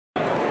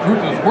group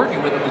that was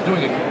working with him was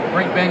doing a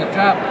great bang-up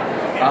job.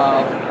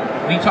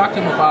 We talked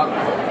to him about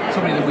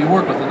somebody that we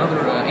work with,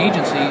 another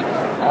agency,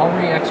 all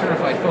REACT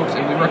certified folks,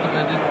 and we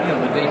recommended,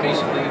 that they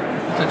basically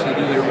essentially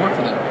do their work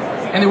for them.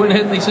 And they went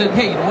ahead and they said,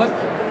 hey, you know what?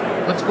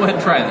 Let's go ahead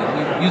and try that.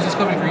 We've used this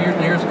company for years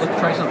and years. Let's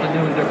try something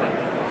new and different.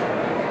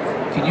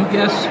 Can you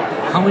guess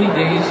how many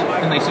days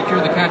can they secure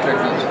the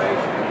contract with us?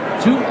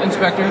 2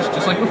 inspectors,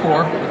 just like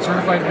before, with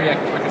certified REACT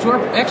inspectors, who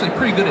are actually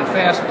pretty good and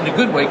fast in a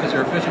good way because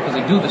they're efficient because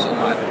they do this a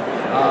lot.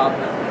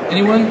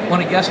 Anyone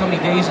want to guess how many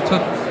days it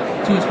took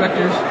 2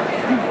 inspectors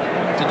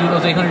to do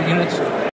those 800 units?